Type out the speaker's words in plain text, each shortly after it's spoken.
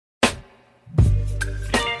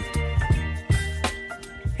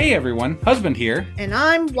Hey everyone, husband here. And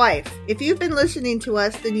I'm wife. If you've been listening to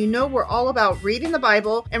us, then you know we're all about reading the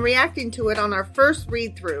Bible and reacting to it on our first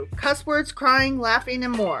read-through. Cuss words, crying, laughing,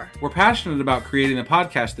 and more. We're passionate about creating a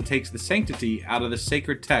podcast that takes the sanctity out of the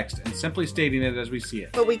sacred text and simply stating it as we see it.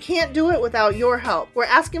 But we can't do it without your help. We're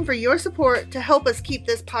asking for your support to help us keep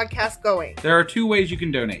this podcast going. There are two ways you can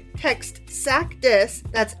donate. Text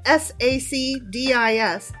SACDIS, that's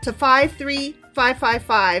SACDIS, to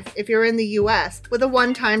 53555 if you're in the U.S. with a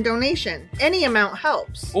one-time donation. Any amount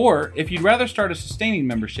helps. Or, if you'd rather start a sustaining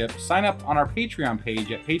membership, sign up on our Patreon page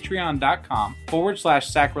at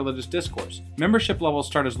patreon.com/sacrilegious discourse. Membership levels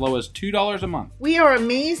start as low as $2 a month. We are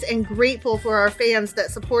amazed and grateful for our fans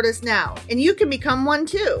that support us now, and you can become one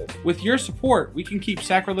too. With your support, we can keep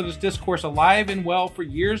Sacrilegious Discourse alive and well for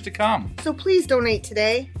years to come. So please donate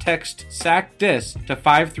today. Text SACDIS to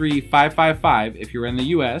 53555 if you're in the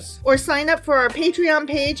U.S. Or sign up for our Patreon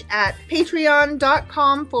page at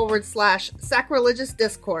patreon.com/sacrilegious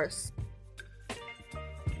discourse.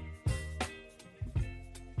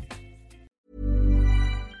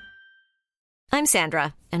 I'm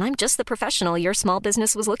Sandra, and I'm just the professional your small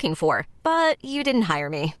business was looking for. But you didn't hire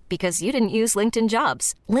me because you didn't use LinkedIn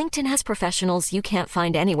Jobs. LinkedIn has professionals you can't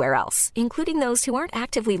find anywhere else, including those who aren't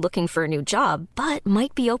actively looking for a new job, but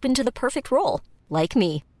might be open to the perfect role, like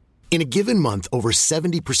me. In a given month, over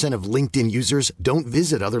 70% of LinkedIn users don't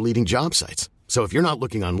visit other leading job sites. So if you're not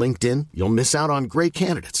looking on LinkedIn, you'll miss out on great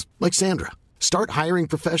candidates like Sandra. Start hiring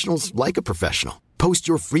professionals like a professional. Post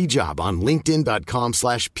your free job on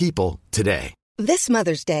linkedin.com/people today. This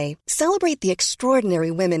Mother's Day, celebrate the extraordinary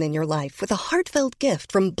women in your life with a heartfelt gift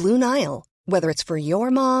from Blue Nile. Whether it's for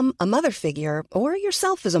your mom, a mother figure, or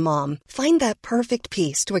yourself as a mom, find that perfect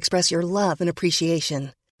piece to express your love and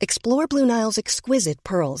appreciation. Explore Blue Nile's exquisite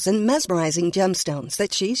pearls and mesmerizing gemstones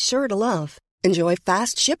that she's sure to love. Enjoy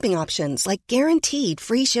fast shipping options like guaranteed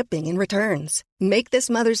free shipping and returns. Make this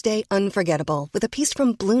Mother's Day unforgettable with a piece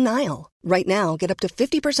from Blue Nile. Right now, get up to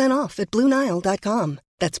 50% off at BlueNile.com.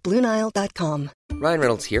 That's BlueNile.com. Ryan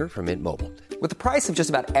Reynolds here from Mint Mobile. With the price of just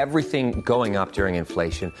about everything going up during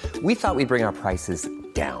inflation, we thought we'd bring our prices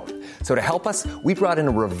down. So to help us, we brought in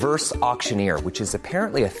a reverse auctioneer, which is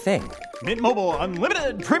apparently a thing. Mint Mobile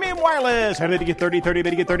Unlimited Premium Wireless. How to get 30, 30,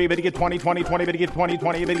 bit to get 30, bit to get 20, 20, 20, bit to get 20,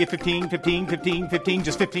 20, bit to get 15, 15, 15, 15,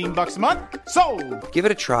 just $15 a month? Sold! Give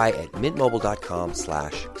it a try at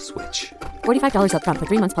mintmobile.com/switch. $45 up front for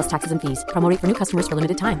 3 months plus taxes and fees. Promo rate for new customers for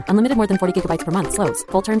limited time. Unlimited more than 40 gigabytes per month. Slows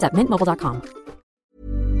full terms at mintmobile.com.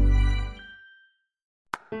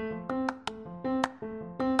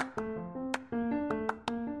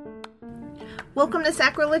 Welcome to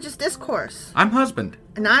Sacrilegious Discourse. I'm husband.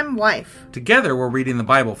 And I'm wife. Together, we're reading the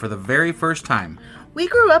Bible for the very first time. We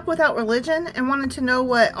grew up without religion and wanted to know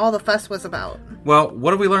what all the fuss was about. Well,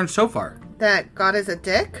 what have we learned so far? That God is a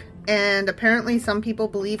dick, and apparently some people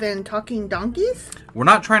believe in talking donkeys. We're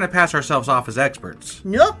not trying to pass ourselves off as experts.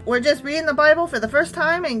 Nope, we're just reading the Bible for the first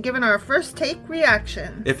time and giving our first take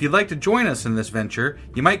reaction. If you'd like to join us in this venture,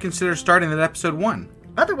 you might consider starting at episode 1.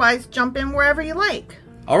 Otherwise, jump in wherever you like.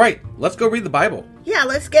 All right, let's go read the Bible. Yeah,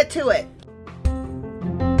 let's get to it.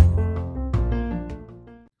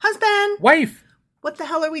 Husband! Wife! What the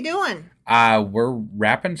hell are we doing? We're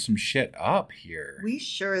wrapping some shit up here. We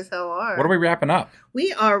sure as hell are. What are we wrapping up?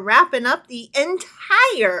 We are wrapping up the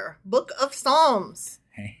entire book of Psalms.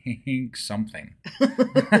 Hank something.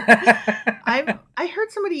 I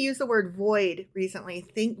heard somebody use the word void recently.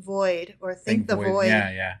 Think void or think the void.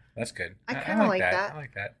 Yeah, that's good. I kind of like that. I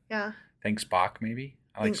like that. Yeah. Think Spock, maybe.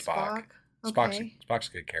 I like Spock. Okay. Spock's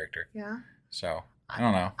a good character. Yeah. So, I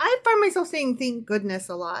don't know. I find myself saying thank goodness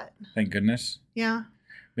a lot. Thank goodness? Yeah.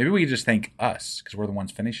 Maybe we could just thank us, because we're the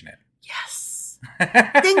ones finishing it. Yes.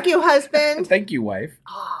 Thank you, husband. Thank you, wife.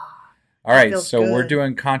 Oh, all right, so good. We're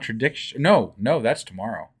doing contradiction. No, that's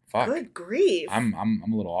tomorrow. Fuck. Good grief. I'm a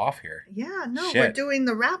little off here. Yeah, no, Shit. We're doing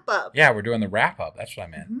the wrap up. Yeah, we're doing the wrap up. That's what I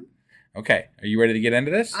meant. Mm-hmm. Okay, are you ready to get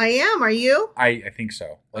into this? I am. Are you? I think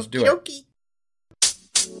so. Let's do it. Okey-dokey.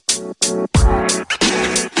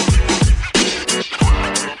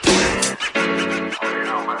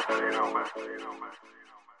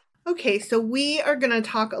 Okay, so we are going to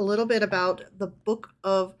talk a little bit about the book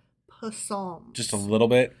of Psalms. Just a little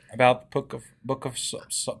bit about the book of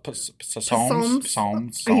Psalms.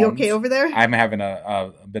 Are you okay over there? I'm having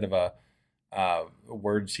a bit of a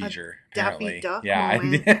word seizure. Daffy Duck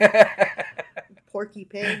moment. Porky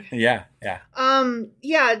Pig. Yeah. Yeah,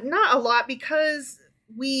 not a lot because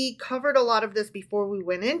we covered a lot of this before we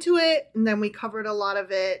went into it, and then we covered a lot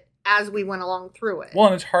of it as we went along through it. Well,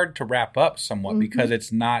 and it's hard to wrap up somewhat because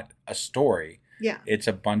it's not a story. Yeah. It's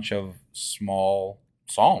a bunch of small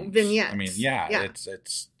Psalms. vignettes. I mean, yeah.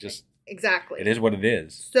 It's just... Exactly. It is what it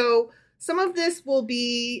is. So some of this will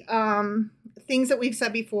be things that we've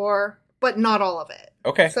said before, but not all of it.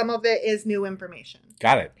 Okay. Some of it is new information.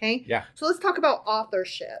 Got it. Okay? Yeah. So let's talk about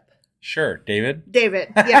authorship. Sure. David,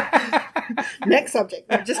 yeah. Next subject.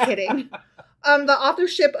 No, just kidding. The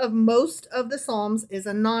authorship of most of the Psalms is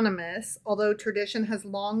anonymous, although tradition has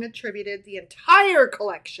long attributed the entire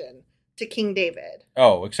collection to King David.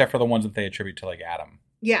 Oh, except for the ones that they attribute to, like, Adam.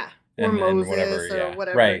 Yeah. Or And Moses whatever, or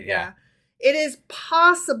whatever. Right, yeah. It is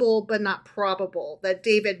possible, but not probable, that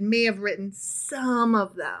David may have written some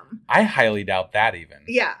of them. I highly doubt that even.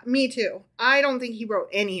 Yeah, me too. I don't think he wrote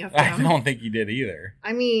any of them. I don't think he did either.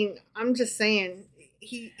 I mean, I'm just saying,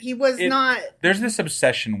 he was not... There's this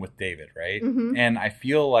obsession with David, right? Mhm. And I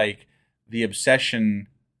feel like the obsession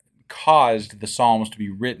caused the Psalms to be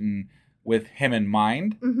written with him in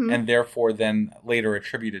mind, Mhm. and therefore then later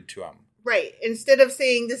attributed to him. Right. Instead of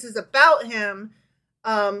saying this is about him,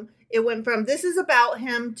 it went from this is about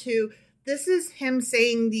him to this is him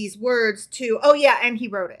saying these words to, oh yeah, and he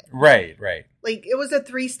wrote it. Right. Like, it was a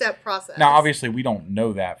 3-step process. Now, obviously, we don't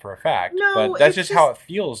know that for a fact, No, but that's it's just how it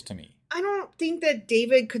feels to me. I don't think that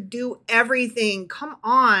David could do everything. Come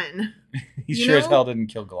on. He You sure as know? hell didn't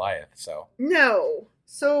kill Goliath, so. No.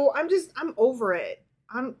 So I'm over it.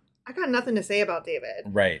 I got nothing to say about David.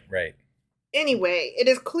 Right. Anyway, it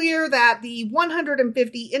is clear that the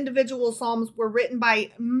 150 individual Psalms were written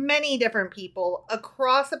by many different people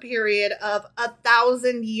across a period of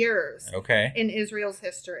 1,000 years Okay. in Israel's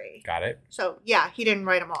history. Got it. So, yeah, he didn't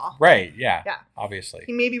write them all. Right, yeah. Yeah. Obviously.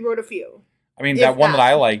 He maybe wrote a few. I mean, If that one that. that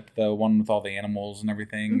I liked, the one with all the animals and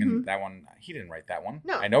everything, Mhm. and that one, he didn't write that one.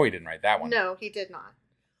 No. I know he didn't write that one. No, he did not.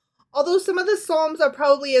 Although some of the Psalms are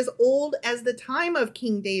probably as old as the time of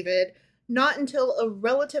King David, not until a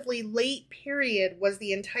relatively late period was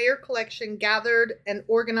the entire collection gathered and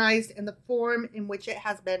organized in the form in which it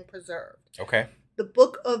has been preserved. Okay. The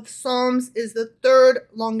Book of Psalms is the third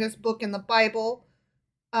longest book in the Bible.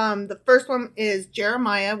 The first one is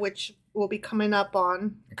Jeremiah, which we'll be coming up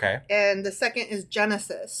on. Okay. And the second is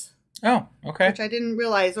Genesis, Oh, okay. which I didn't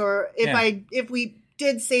realize. Or if we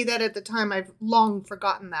did say that at the time, I've long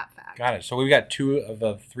forgotten that fact. Got it. So we've got 2 of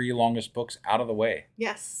the 3 longest books out of the way.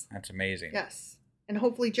 Yes. That's amazing. Yes. And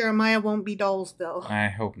hopefully Jeremiah won't be Dullsville. I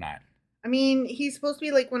hope not. I mean, he's supposed to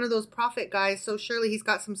be like one of those prophet guys, so surely he's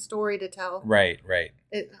got some story to tell. Right.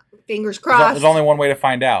 Fingers crossed. There's only one way to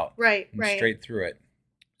find out. Right. Straight through it.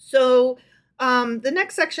 So, the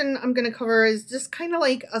next section I'm going to cover is just kind of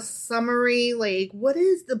like a summary, like, what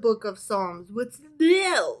is the Book of Psalms? What's the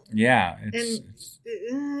deal? Yeah.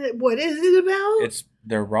 What is it about? It's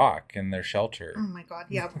their rock and their shelter. Oh my God,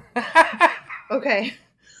 yeah. Okay.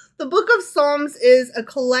 The Book of Psalms is a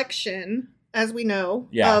collection, as we know,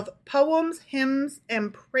 of poems, hymns,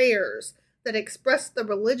 and prayers that express the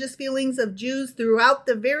religious feelings of Jews throughout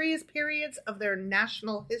the various periods of their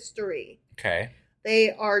national history. Okay.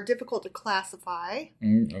 They are difficult to classify.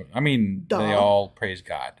 I mean, they all praise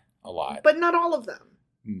God a lot. But not all of them.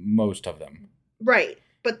 Most of them. Right.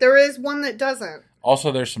 But there is one that doesn't.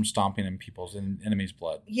 Also, there's some stomping in people's enemies'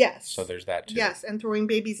 blood. Yes. So there's that too. Yes, and throwing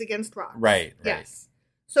babies against rocks. Right. Yes.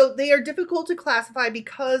 So they are difficult to classify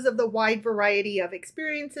because of the wide variety of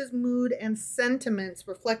experiences, mood, and sentiments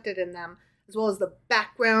reflected in them, as well as the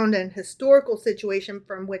background and historical situation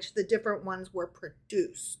from which the different ones were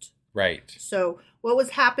produced. Right. So what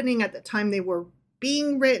was happening at the time they were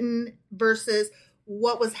being written versus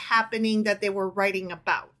what was happening that they were writing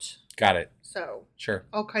about. Got it. So sure,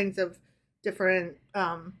 all kinds of different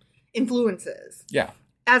influences. Yeah.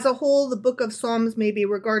 As a whole, the Book of Psalms may be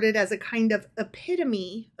regarded as a kind of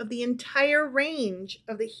epitome of the entire range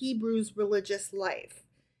of the Hebrews' religious life.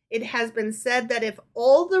 It has been said that if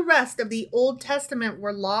all the rest of the Old Testament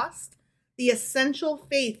were lost, the essential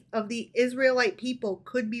faith of the Israelite people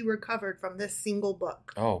could be recovered from this single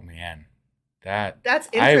book. Oh, man. That's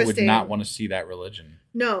interesting. I would not want to see that religion.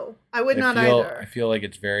 No, I would not either. I feel like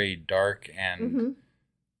it's very dark and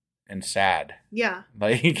sad. Yeah.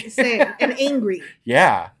 Like Same. And angry.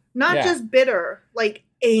 Yeah. Not just bitter, like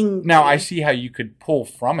angry. Now, I see how you could pull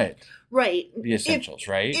from it. Right. The essentials,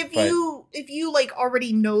 right? If you like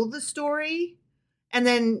already know the story and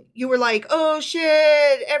then you were like, "Oh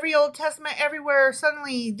shit, every Old Testament everywhere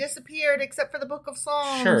suddenly disappeared except for the Book of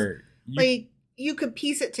Psalms." Sure. You could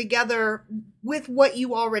piece it together with what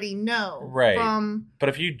you already know. Right. But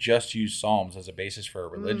if you just use Psalms as a basis for a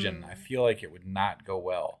religion, I feel like it would not go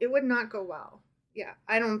well. It would not go well. Yeah,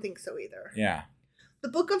 I don't think so either. Yeah. The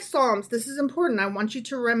Book of Psalms, this is important. I want you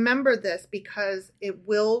to remember this because it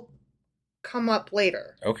will come up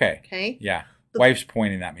later. Okay. Okay? Yeah. Wife's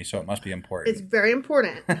pointing at me, so it must be important. It's very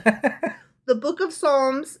important. The book of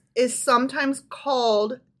Psalms is sometimes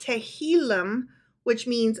called Tehillim, which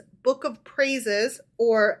means book of praises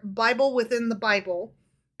or Bible within the Bible,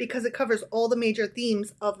 because it covers all the major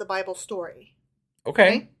themes of the Bible story.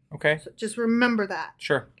 Okay. So just remember that.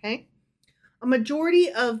 Sure. Okay. A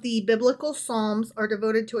majority of the biblical Psalms are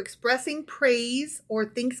devoted to expressing praise or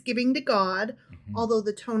thanksgiving to God, although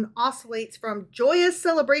the tone oscillates from joyous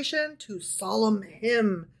celebration to solemn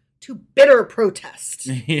hymn to bitter protest.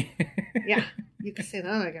 Yeah, you can say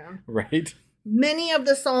that again. Right. Many of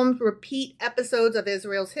the Psalms repeat episodes of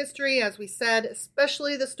Israel's history, as we said,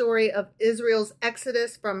 especially the story of Israel's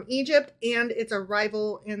exodus from Egypt and its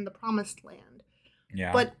arrival in the Promised Land.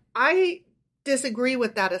 Yeah. But I disagree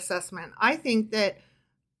with that assessment. I think that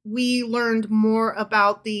we learned more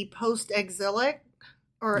about the post-exilic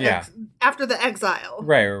or after the exile.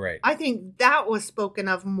 Right. I think that was spoken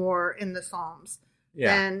of more in the Psalms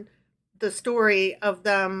than the story of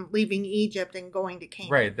them leaving Egypt and going to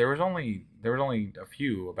Canaan. Right. There was only a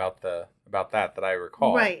few about that I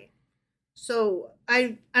recall. Right. So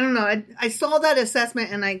I don't know. I saw that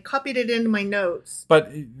assessment and I copied it into my notes.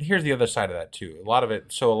 But here's the other side of that too. A lot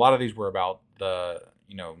of these were about the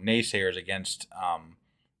naysayers against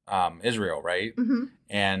Israel, right? Mm-hmm.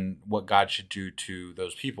 And what God should do to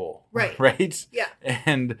those people, right? Right? Yeah.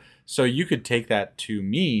 And so you could take that to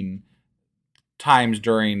mean times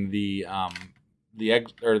during the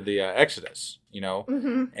Exodus,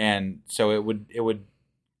 Mm-hmm. and so it would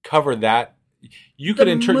cover that. You could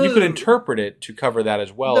interpret it to cover that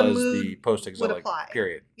as well as the post-exilic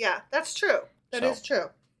period. Yeah, that's true. That is true.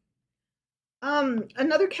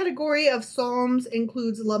 Another category of Psalms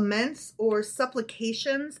includes laments or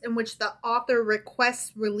supplications in which the author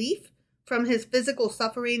requests relief from his physical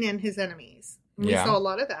suffering and his enemies. And we saw a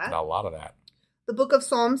lot of that. A lot of that. The book of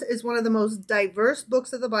Psalms is one of the most diverse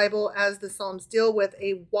books of the Bible, as the Psalms deal with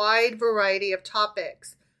a wide variety of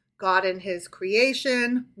topics. God and his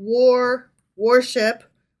creation, war, worship,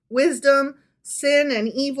 wisdom, sin and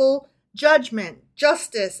evil, judgment,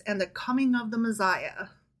 justice, and the coming of the Messiah.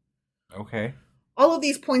 Okay. All of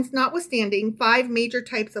these points notwithstanding, 5 major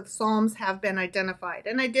types of Psalms have been identified.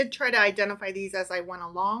 And I did try to identify these as I went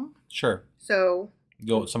along. Sure. So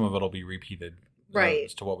some of it will be repeated. Right.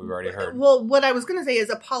 As to what we've already heard. Well, what I was going to say is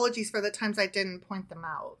apologies for the times I didn't point them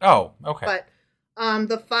out. Oh, okay. But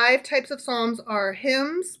the 5 types of Psalms are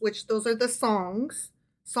hymns, which those are the songs,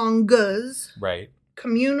 songs, right?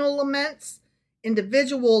 Communal laments,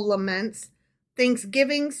 individual laments,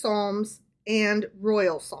 thanksgiving psalms, and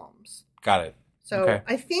royal psalms. Got it. So okay.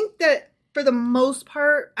 I think that for the most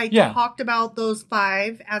part, I talked about those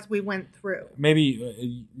 5 as we went through.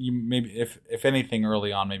 Maybe if anything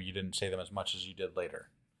early on, maybe you didn't say them as much as you did later.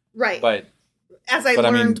 Right. But as I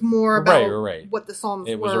learned more about what the Psalms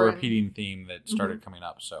were. It was a repeating theme that started coming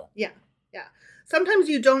up. So yeah. Sometimes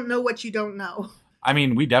you don't know what you don't know. I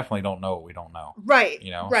mean, we definitely don't know what we don't know. Right.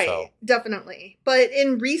 Right. So. Definitely. But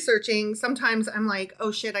in researching, sometimes I'm like,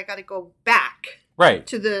 oh shit, I got to go back. Right.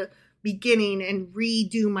 To the beginning and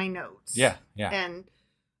redo my notes. Yeah. And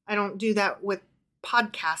I don't do that with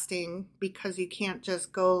podcasting because you can't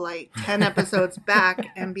just go like 10 episodes back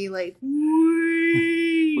and be like,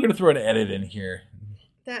 wee. We're going to throw an edit in here.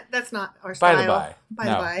 That's not our style. By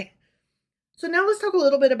the by. So now let's talk a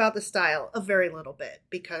little bit about the style, a very little bit,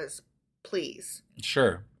 because please.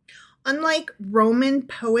 Sure. Unlike Roman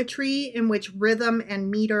poetry, in which rhythm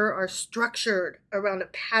and meter are structured around a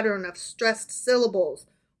pattern of stressed syllables,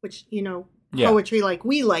 which, poetry like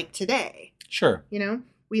we like today. Sure.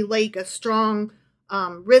 We like a strong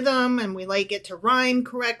rhythm, and we like it to rhyme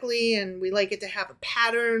correctly, and we like it to have a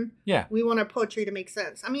pattern. Yeah. We want our poetry to make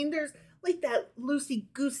sense. I mean, there's like that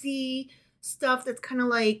loosey-goosey stuff that's kind of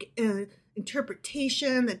like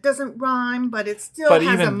interpretation that doesn't rhyme, but it still has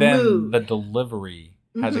a mood. But even then, the delivery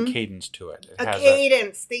has a cadence to it.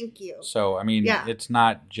 Cadence, thank you. So, I mean, it's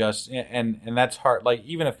not just, and that's hard. Like,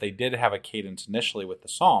 even if they did have a cadence initially with the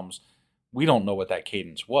Psalms, we don't know what that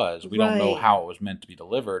cadence was. We don't know how it was meant to be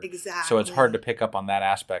delivered. Exactly. So it's hard to pick up on that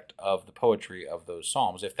aspect of the poetry of those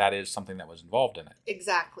Psalms, if that is something that was involved in it.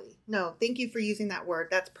 Exactly. No, thank you for using that word.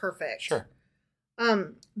 That's perfect. Sure.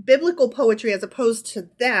 Biblical poetry, as opposed to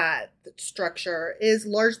that structure, is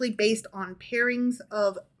largely based on pairings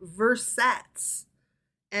of versets.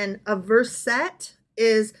 And a verset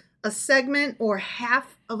is a segment or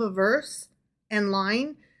half of a verse and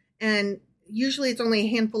line, and usually it's only a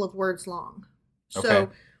handful of words long. Okay.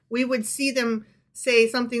 So we would see them say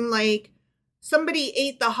something like, somebody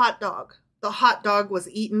ate the hot dog. The hot dog was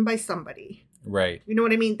eaten by somebody. Right. You know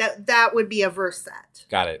what I mean? That would be a verset.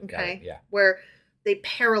 Got it. Okay. Got it, yeah. Where They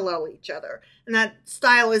parallel each other. And that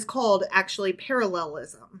style is called actually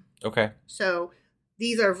parallelism. Okay. So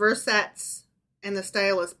these are versets and the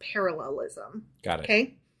style is parallelism. Got it.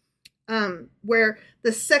 Okay. Where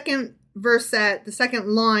the second verset, the second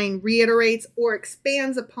line reiterates or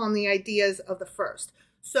expands upon the ideas of the first.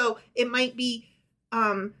 So it might be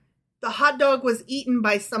the hot dog was eaten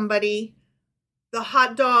by somebody. The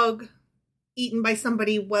hot dog eaten by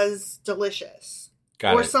somebody was delicious.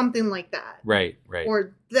 Got or it. something like that. Right.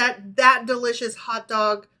 Or that delicious hot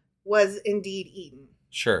dog was indeed eaten.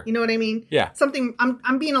 Sure. You know what I mean? Yeah. Something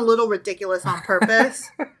I'm being a little ridiculous on purpose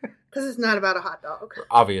because it's not about a hot dog.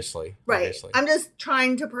 Obviously. Right. Obviously. I'm just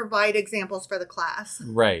trying to provide examples for the class.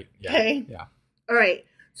 Right. Yeah. Okay. Yeah. All right.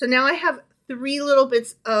 So now I have 3 little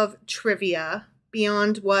bits of trivia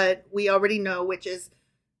beyond what we already know, which is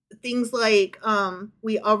things like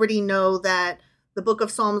we already know that the book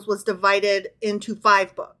of Psalms was divided into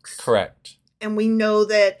 5 books. Correct. And we know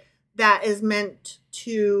that is meant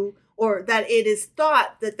to, or that it is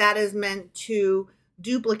thought that is meant to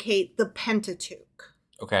duplicate the Pentateuch.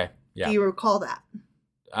 Okay. Yeah. Do you recall that?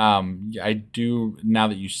 I do. Now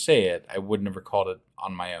that you say it, I wouldn't have recalled it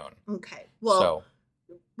on my own. Okay. Well,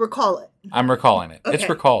 recall it. I'm recalling it. Okay. It's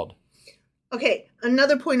recalled. Okay.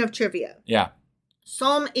 Another point of trivia. Yeah.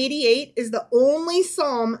 Psalm 88 is the only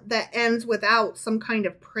psalm that ends without some kind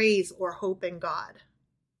of praise or hope in God.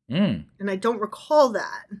 And I don't recall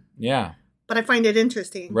that. Yeah. But I find it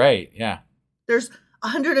interesting. Right. Yeah. There's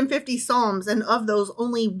 150 psalms, and of those,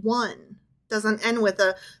 only one doesn't end with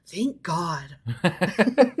a thank God.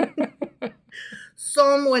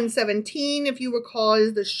 Psalm 117, if you recall,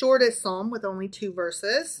 is the shortest psalm with only 2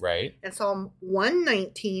 verses. Right. And Psalm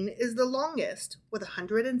 119 is the longest with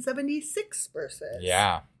 176 verses.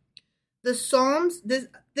 Yeah. The Psalms,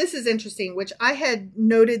 this is interesting, which I had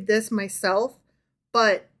noted this myself,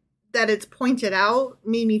 but that it's pointed out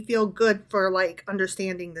made me feel good for like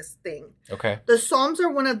understanding this thing. Okay. The Psalms are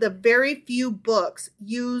one of the very few books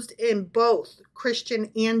used in both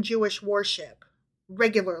Christian and Jewish worship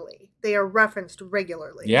regularly. They are referenced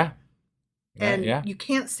regularly. Yeah. And you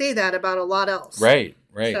can't say that about a lot else. Right.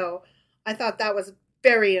 Right. So I thought that was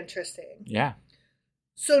very interesting. Yeah.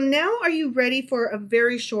 So now are you ready for a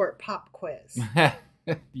very short pop quiz?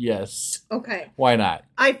 Yes. Okay. Why not?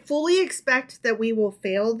 I fully expect that we will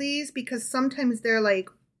fail these because sometimes they're like,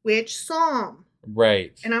 which psalm?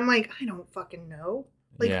 Right. And I'm like, I don't fucking know.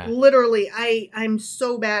 Like Yeah. literally, I'm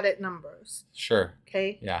so bad at numbers. Sure.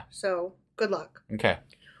 Okay? Yeah. So good luck. Okay.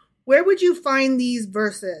 Where would you find these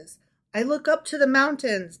verses? I look up to the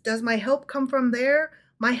mountains. Does my help come from there?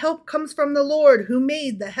 My help comes from the Lord who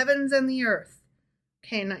made the heavens and the earth.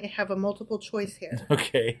 Okay, and I have a multiple choice here.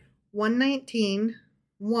 Okay. 119,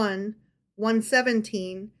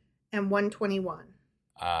 117, and 121.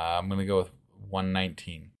 I'm going to go with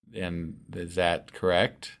 119. And is that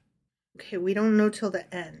correct? Okay, we don't know till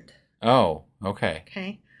the end. Oh, okay.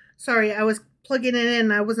 Okay. Sorry, I was plugging it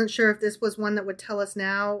in. I wasn't sure if this was one that would tell us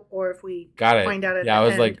now or if we Got it. find out at the Yeah, I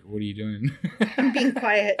was end. like, what are you doing? I'm being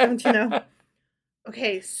quiet, don't you know?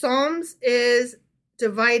 Okay, Psalms is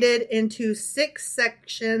divided into 6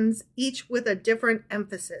 sections, each with a different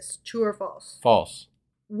emphasis. True or false? False.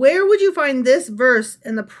 Where would you find this verse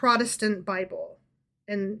in the Protestant Bible?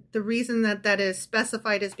 And the reason that is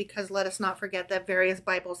specified is because let us not forget that various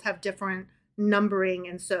Bibles have different numbering.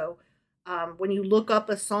 And so when you look up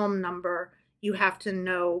a psalm number, you have to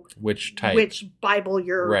know which type, which Bible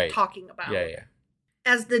you're talking about. Yeah, yeah.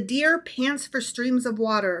 As the deer pants for streams of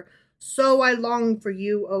water, so I long for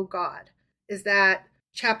you, O God. Is that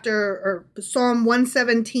chapter or Psalm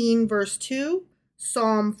 117, verse 2,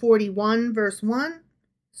 Psalm 41, verse 1,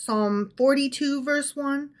 Psalm 42, verse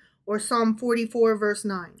 1, or Psalm 44, verse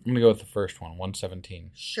 9? I'm going to go with the first one,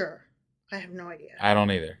 117. Sure. I have no idea. I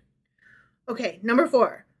don't either. Okay, number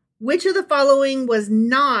 4. Which of the following was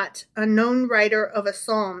not a known writer of a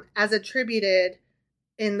psalm as attributed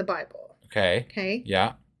in the Bible? Okay. Okay.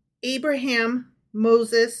 Yeah. Abraham,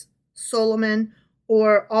 Moses, Solomon,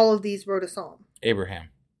 or all of these wrote a psalm? Abraham.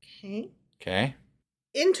 Okay. Okay.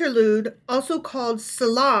 Interlude, also called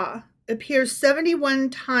Selah, appears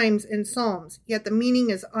 71 times in Psalms, yet the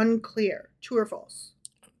meaning is unclear. True or false?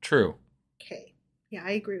 True. Okay. Yeah,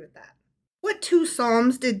 I agree with that. What 2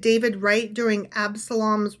 psalms did David write during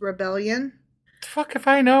Absalom's rebellion? The fuck if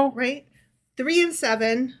I know. Right? 3 and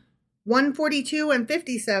 7, 142 and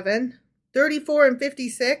 57, 34 and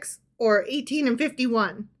 56, or 18 and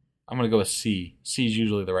 51? I'm going to go with C. C is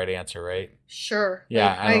usually the right answer, right? Sure.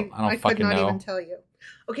 Yeah, I don't I fucking could not know. even tell you.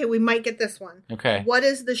 Okay, we might get this one. Okay. What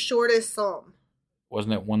is the shortest psalm?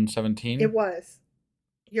 Wasn't it 117? It was.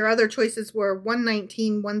 Your other choices were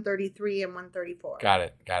 119, 133, and 134. Got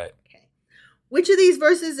it. Okay. Which of these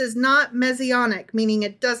verses is not messianic, meaning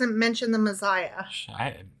it doesn't mention the Messiah?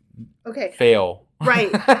 Okay. Fail. Right.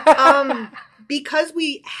 Because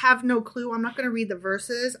we have no clue, I'm not going to read the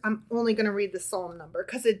verses. I'm only going to read the psalm number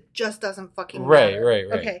because it just doesn't fucking matter. Right.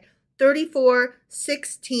 Okay. 34,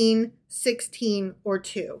 16, 16, or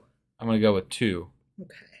 2. I'm going to go with 2.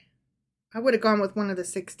 Okay. I would have gone with one of the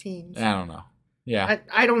 16s. I don't know. Yeah.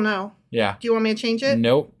 I don't know. Yeah. Do you want me to change it?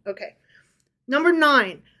 Nope. Okay. Number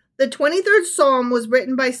 9. The 23rd Psalm was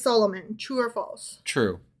written by Solomon. True or false?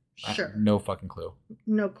 True. Sure. No fucking clue.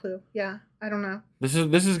 No clue. Yeah. I don't know. This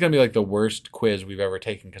is gonna be like the worst quiz we've ever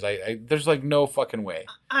taken because I there's like no fucking way.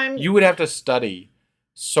 You would have to study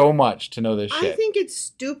so much to know this shit. I think it's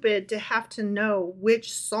stupid to have to know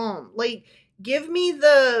which psalm. Like, give me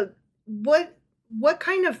the what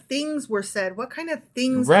kind of things were said? What kind of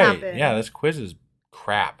things happened? Yeah, this quiz is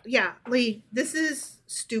crap. Yeah, like this is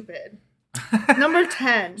stupid. Number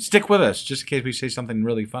 10. Stick with us just in case we say something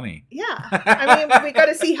really funny. Yeah. I mean, we got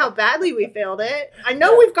to see how badly we failed it. I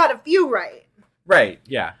know we've got a few right. Right,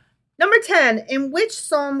 yeah. Number 10. In which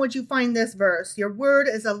psalm would you find this verse? Your word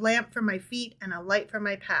is a lamp for my feet and a light for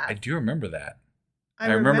my path. I do remember that. I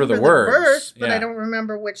remember the words, verse, but I don't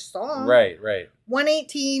remember which psalm. Right.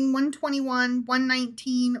 118, 121,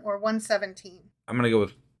 119, or 117. I'm going to go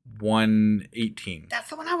with 118. That's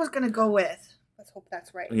the one I was going to go with. Let's hope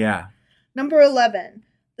that's right. Yeah. Number 11.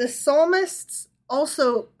 The psalmists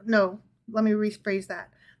also... No, let me rephrase that.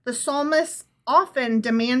 The psalmists often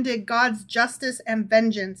demanded God's justice and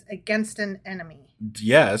vengeance against an enemy.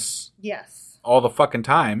 Yes. All the fucking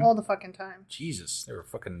time. Jesus, they were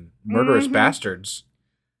fucking murderous bastards.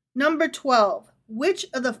 Number 12. Which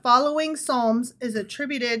of the following psalms is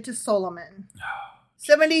attributed to Solomon?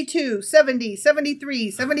 72, 70, 73,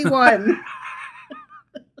 71.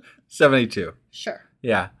 72. Sure.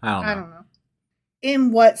 Yeah, I don't know.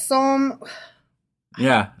 In what psalm?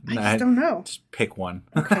 Yeah. I just don't know. Just pick one.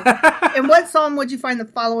 Okay. In what psalm would you find the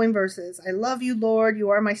following verses? I love you, Lord. You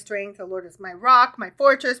are my strength. The Lord is my rock, my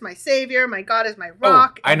fortress, my savior. My God is my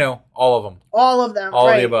rock. I know. All of them. All of them. All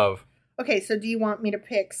of the above. Okay, so do you want me to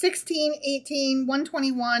pick 16, 18,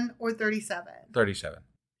 121, or 37? 37.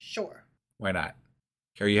 Sure. Why not?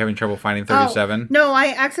 Are you having trouble finding 37? No,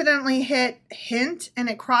 I accidentally hit hint and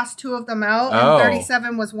it crossed 2 of them out, and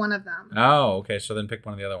 37 was one of them. Oh, okay. So then pick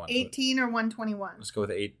one of the other ones. 18 or 121? Let's go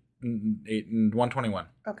with 8 and 121.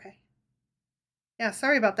 Okay. Yeah,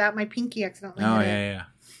 sorry about that. My pinky accidentally hit it. Yeah.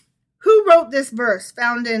 Who wrote this verse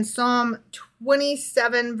found in Psalm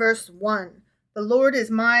 27, verse 1? The Lord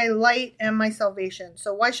is my light and my salvation.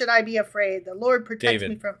 So why should I be afraid? The Lord protects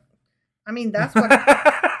me from... I mean, that's what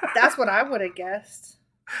I would have guessed.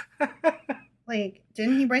 Like,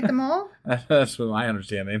 didn't he write them all? That's what my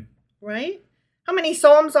understanding. Right? How many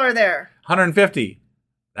psalms are there? 150.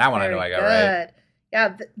 That one I know I got right.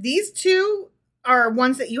 Yeah, these two are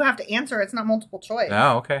ones that you have to answer. It's not multiple choice.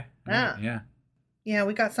 Oh, okay. Yeah. Yeah,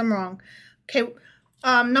 we got some wrong. Okay,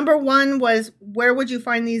 number 1 was, where would you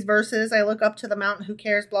find these verses? I look up to the mountain, who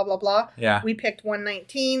cares, blah, blah, blah. Yeah. We picked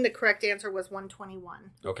 119. The correct answer was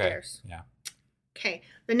 121. Who cares? Yeah. Okay,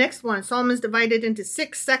 the next one. Psalm is divided into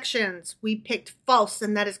 6 sections. We picked false,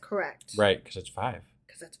 and that is correct. Right, because it's 5.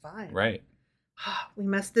 Right. We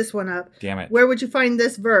messed this one up. Damn it. Where would you find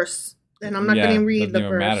this verse? And I'm not going to read the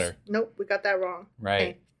verse. Matter. Nope, we got that wrong. Right.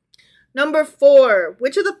 Okay. Number 4.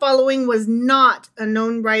 Which of the following was not a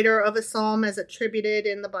known writer of a psalm as attributed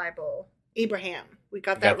in the Bible? Abraham. We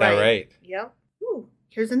got that right. Yep. Ooh,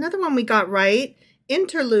 here's another one we got right.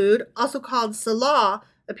 Interlude, also called Salah,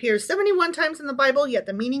 appears 71 times in the Bible, yet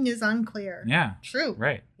the meaning is unclear. Yeah. True.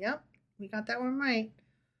 Right. Yep. We got that one right.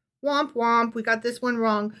 Womp womp. We got this one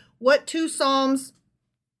wrong. What 2 psalms...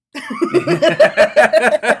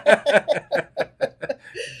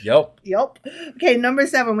 Yep. Okay, number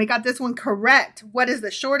 7. We got this one correct. What is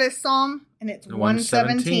the shortest psalm? And it's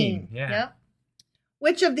 117. Yeah. Yep.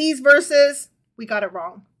 Which of these verses? We got it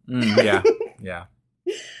wrong. Yeah.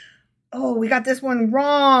 Oh, we got this one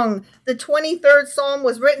wrong. The 23rd Psalm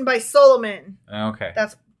was written by Solomon. Okay.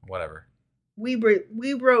 That's whatever. We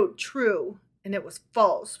wrote true, and it was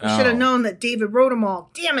false. We should have known that David wrote them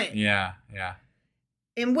all. Damn it. Yeah.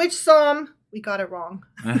 In which Psalm? We got it wrong.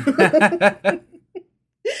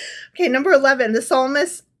 Okay, number 11. The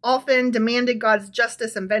psalmist often demanded God's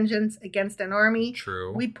justice and vengeance against an army.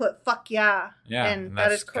 True. We put fuck yeah. Yeah, and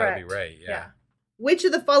that is correct. Gotta be right. Yeah. Which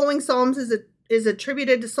of the following psalms is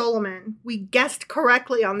attributed to Solomon? We guessed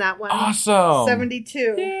correctly on that one. Awesome.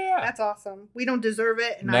 72. Yeah. That's awesome. We don't deserve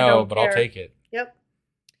it, and I don't care. No, but I'll take it. Yep.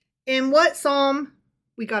 In what psalm?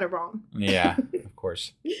 We got it wrong. Yeah, of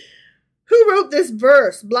course. Who wrote this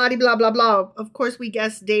verse? Blah, blah, blah, blah. Of course, we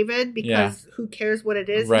guess David, because who cares what it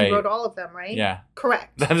is? Right. He wrote all of them, right? Yeah.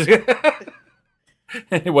 Correct.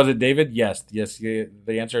 Was it David? Yes. Yes. The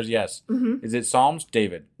answer is yes. Mm-hmm. Is it Psalms?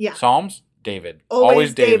 David. Yeah. Psalms? David.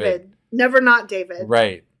 Always David. Never not David.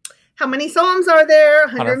 Right. How many Psalms are there?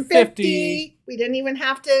 150. We didn't even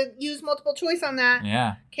have to use multiple choice on that.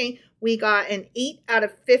 Yeah. Okay. We got an 8 out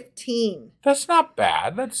of 15. That's not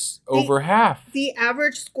bad. That's over half. The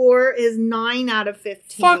average score is 9 out of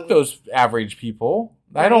 15. Fuck those average people.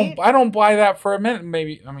 Right? I don't buy that for a minute.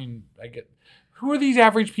 Maybe, I mean, who are these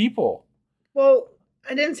average people? Well,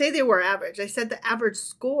 I didn't say they were average. I said the average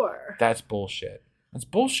score. That's bullshit. That's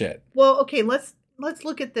bullshit. Well, okay, let's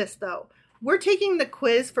look at this though. We're taking the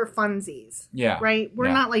quiz for funsies. Yeah. Right? We're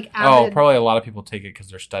yeah. not like avid. Oh, probably a lot of people take it because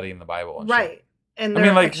they're studying the Bible. And right. Shit. And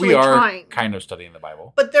they're we are trying. kind of studying the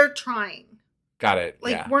Bible. But they're trying. Got it.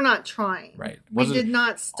 Like, we're not trying. Right. We did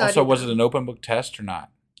not study. Also, was it an open book test or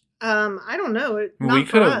not? I don't know. We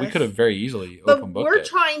could have very easily open booked it. We're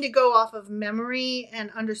trying to go off of memory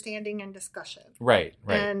and understanding and discussion. Right.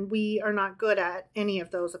 And we are not good at any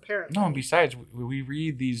of those, apparently. No, and besides, we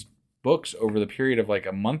read these books over the period of like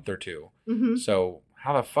a month or two. Mm-hmm. So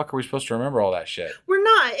how the fuck are we supposed to remember all that shit? We're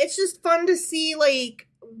not. It's just fun to see like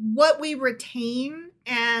what we retain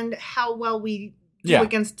and how well we do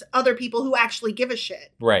against other people who actually give a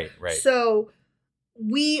shit. Right. So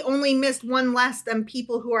we only missed one less than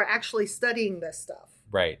people who are actually studying this stuff.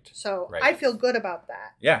 Right. So I feel good about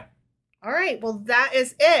that. Yeah. All right. Well, that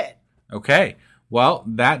is it. Okay. Well,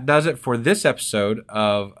 that does it for this episode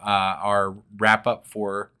of our wrap up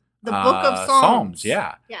for the Book of Psalms.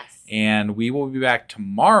 Yeah. Yes. And we will be back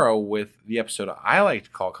tomorrow with the episode I like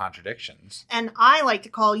to call Contradictions. And I like to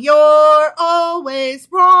call You're Always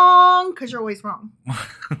Wrong, because you're always wrong.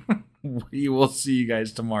 We will see you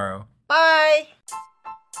guys tomorrow. Bye.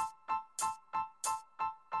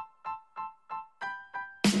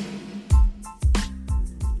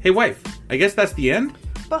 Hey, wife, I guess that's the end?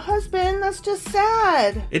 But husband, that's just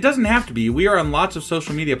sad. It doesn't have to be. We are on lots of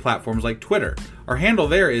social media platforms like Twitter. Our handle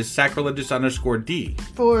there is sacrilegious_D.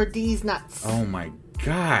 For D's nuts. Oh my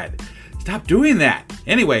God. Stop doing that.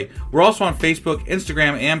 Anyway, we're also on Facebook,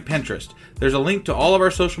 Instagram, and Pinterest. There's a link to all of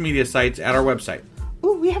our social media sites at our website.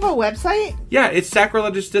 Ooh, we have a website? Yeah, it's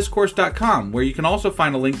sacrilegiousdiscourse.com, where you can also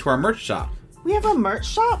find a link to our merch shop. We have a merch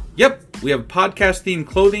shop? Yep. We have podcast-themed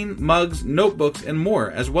clothing, mugs, notebooks, and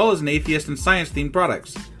more, as well as an atheist and science-themed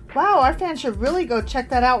products. Wow, our fans should really go check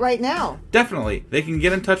that out right now. Definitely. They can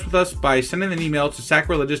get in touch with us by sending an email to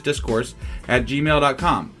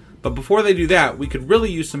sacrilegiousdiscourse@gmail.com. But before they do that, we could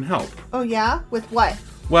really use some help. Oh yeah? With what?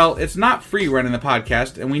 Well, it's not free running the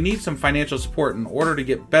podcast, and we need some financial support in order to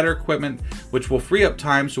get better equipment, which will free up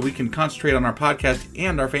time so we can concentrate on our podcast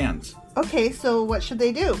and our fans. Okay, so what should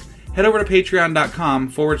they do? Head over to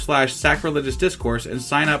patreon.com/sacrilegiousdiscourse and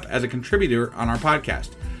sign up as a contributor on our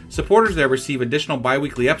podcast. Supporters there receive additional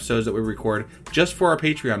bi-weekly episodes that we record just for our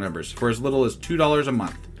Patreon members for as little as $2 a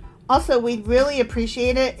month. Also, we'd really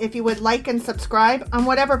appreciate it if you would like and subscribe on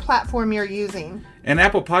whatever platform you're using. And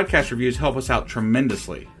Apple Podcast reviews help us out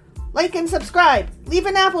tremendously. Like and subscribe. Leave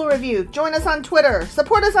an Apple review. Join us on Twitter.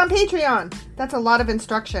 Support us on Patreon. That's a lot of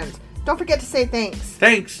instructions. Don't forget to say thanks.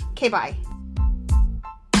 Thanks. Okay, bye.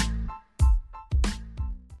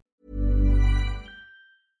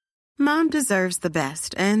 Mom deserves the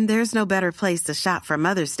best, and there's no better place to shop for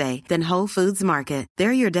Mother's Day than Whole Foods Market.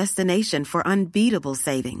 They're your destination for unbeatable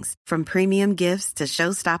savings, from premium gifts to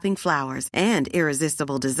show-stopping flowers and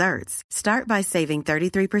irresistible desserts. Start by saving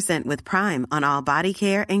 33% with Prime on all body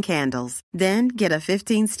care and candles. Then get a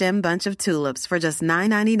 15-stem bunch of tulips for just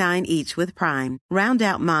 $9.99 each with Prime. Round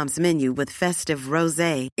out Mom's menu with festive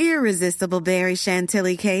rosé, irresistible berry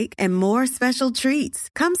chantilly cake, and more special treats.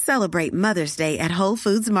 Come celebrate Mother's Day at Whole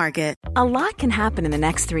Foods Market. A lot can happen in the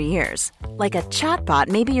next 3 years. Like a chatbot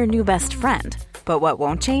may be your new best friend. But what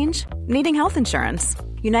won't change? Needing health insurance.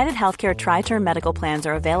 United Healthcare Tri-Term Medical Plans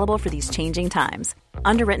are available for these changing times.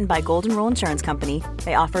 Underwritten by Golden Rule Insurance Company,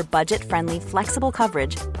 they offer budget-friendly, flexible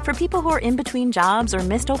coverage for people who are in between jobs or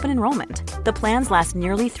missed open enrollment. The plans last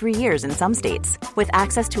nearly 3 years in some states, with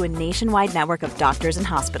access to a nationwide network of doctors and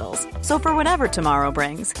hospitals. So for whatever tomorrow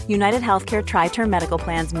brings, United Healthcare Tri-Term Medical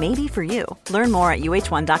Plans may be for you. Learn more at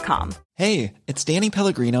uh1.com. Hey, it's Danny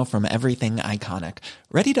Pellegrino from Everything Iconic.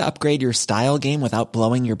 Ready to upgrade your style game without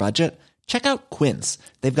blowing your budget? Check out Quince.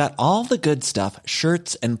 They've got all the good stuff,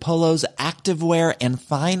 shirts and polos, activewear, and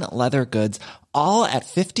fine leather goods, all at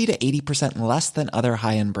 50 to 80% less than other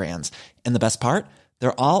high-end brands. And the best part?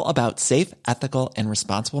 They're all about safe, ethical, and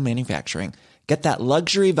responsible manufacturing. Get that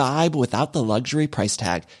luxury vibe without the luxury price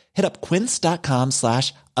tag. Hit up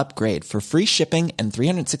quince.com/upgrade for free shipping and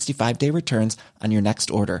 365-day returns on your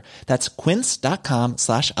next order. That's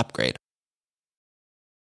quince.com/upgrade.